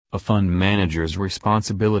A fund manager's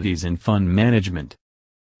responsibilities in fund management.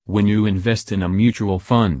 When you invest in a mutual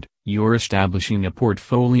fund, you're establishing a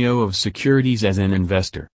portfolio of securities as an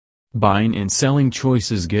investor. Buying and selling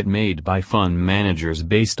choices get made by fund managers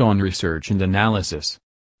based on research and analysis.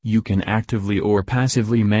 You can actively or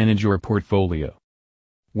passively manage your portfolio.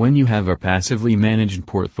 When you have a passively managed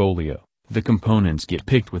portfolio, the components get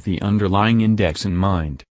picked with the underlying index in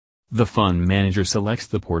mind. The fund manager selects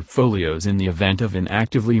the portfolios in the event of an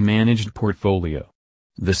actively managed portfolio.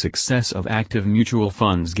 The success of active mutual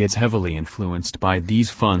funds gets heavily influenced by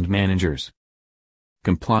these fund managers.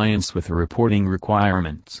 Compliance with reporting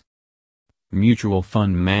requirements. Mutual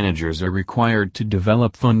fund managers are required to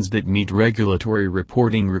develop funds that meet regulatory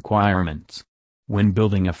reporting requirements. When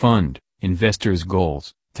building a fund, investors'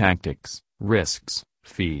 goals, tactics, risks,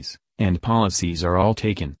 fees, and policies are all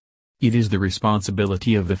taken. It is the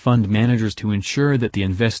responsibility of the fund managers to ensure that the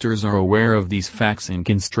investors are aware of these facts and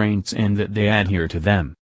constraints and that they adhere to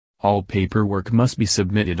them. All paperwork must be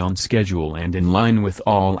submitted on schedule and in line with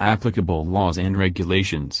all applicable laws and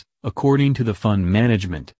regulations, according to the fund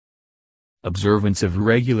management. Observance of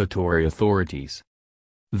regulatory authorities.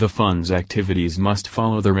 The fund's activities must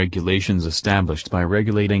follow the regulations established by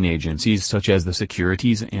regulating agencies such as the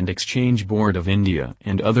Securities and Exchange Board of India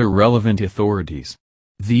and other relevant authorities.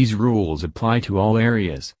 These rules apply to all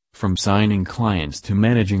areas, from signing clients to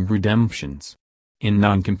managing redemptions. In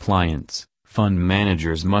non-compliance, fund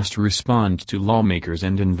managers must respond to lawmakers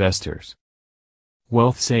and investors.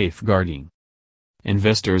 Wealth safeguarding.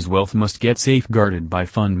 Investors' wealth must get safeguarded by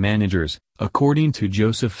fund managers, according to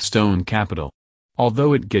Joseph Stone Capital.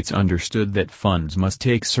 Although it gets understood that funds must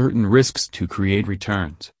take certain risks to create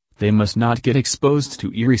returns, they must not get exposed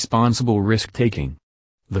to irresponsible risk-taking.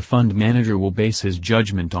 The fund manager will base his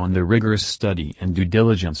judgment on the rigorous study and due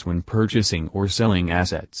diligence when purchasing or selling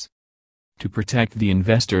assets. To protect the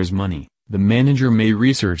investor's money, the manager may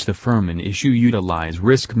research the firm and utilize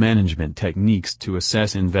risk management techniques to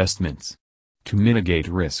assess investments. To mitigate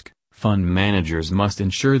risk, fund managers must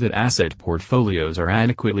ensure that asset portfolios are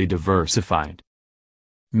adequately diversified.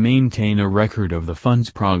 Maintain a record of the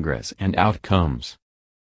fund's progress and outcomes.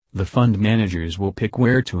 The fund managers will pick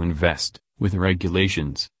where to invest, with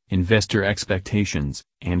regulations, investor expectations,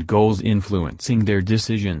 and goals influencing their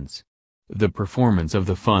decisions. The performance of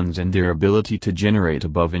the funds and their ability to generate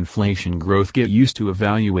above-inflation growth get used to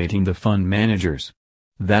evaluating the fund managers.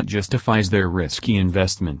 That justifies their risky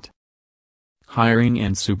investment. Hiring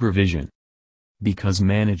and supervision. Because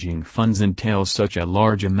managing funds entails such a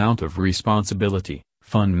large amount of responsibility,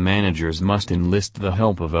 fund managers must enlist the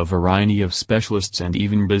help of a variety of specialists and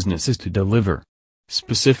even businesses to deliver.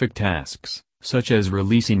 Specific tasks, such as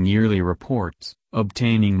releasing yearly reports,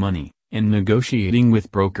 obtaining money, and negotiating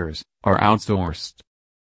with brokers, are outsourced.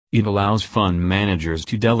 It allows fund managers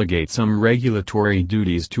to delegate some regulatory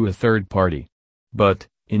duties to a third party. But,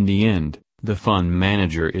 in the end, the fund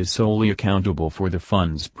manager is solely accountable for the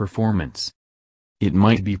fund's performance. It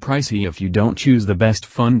might be pricey if you don't choose the best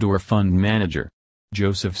fund or fund manager.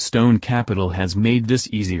 Joseph Stone Capital has made this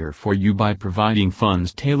easier for you by providing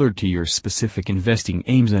funds tailored to your specific investing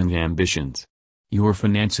aims and ambitions. Your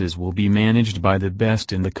finances will be managed by the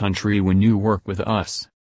best in the country when you work with us.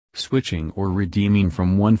 Switching or redeeming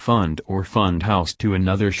from one fund or fund house to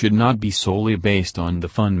another should not be solely based on the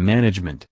fund management,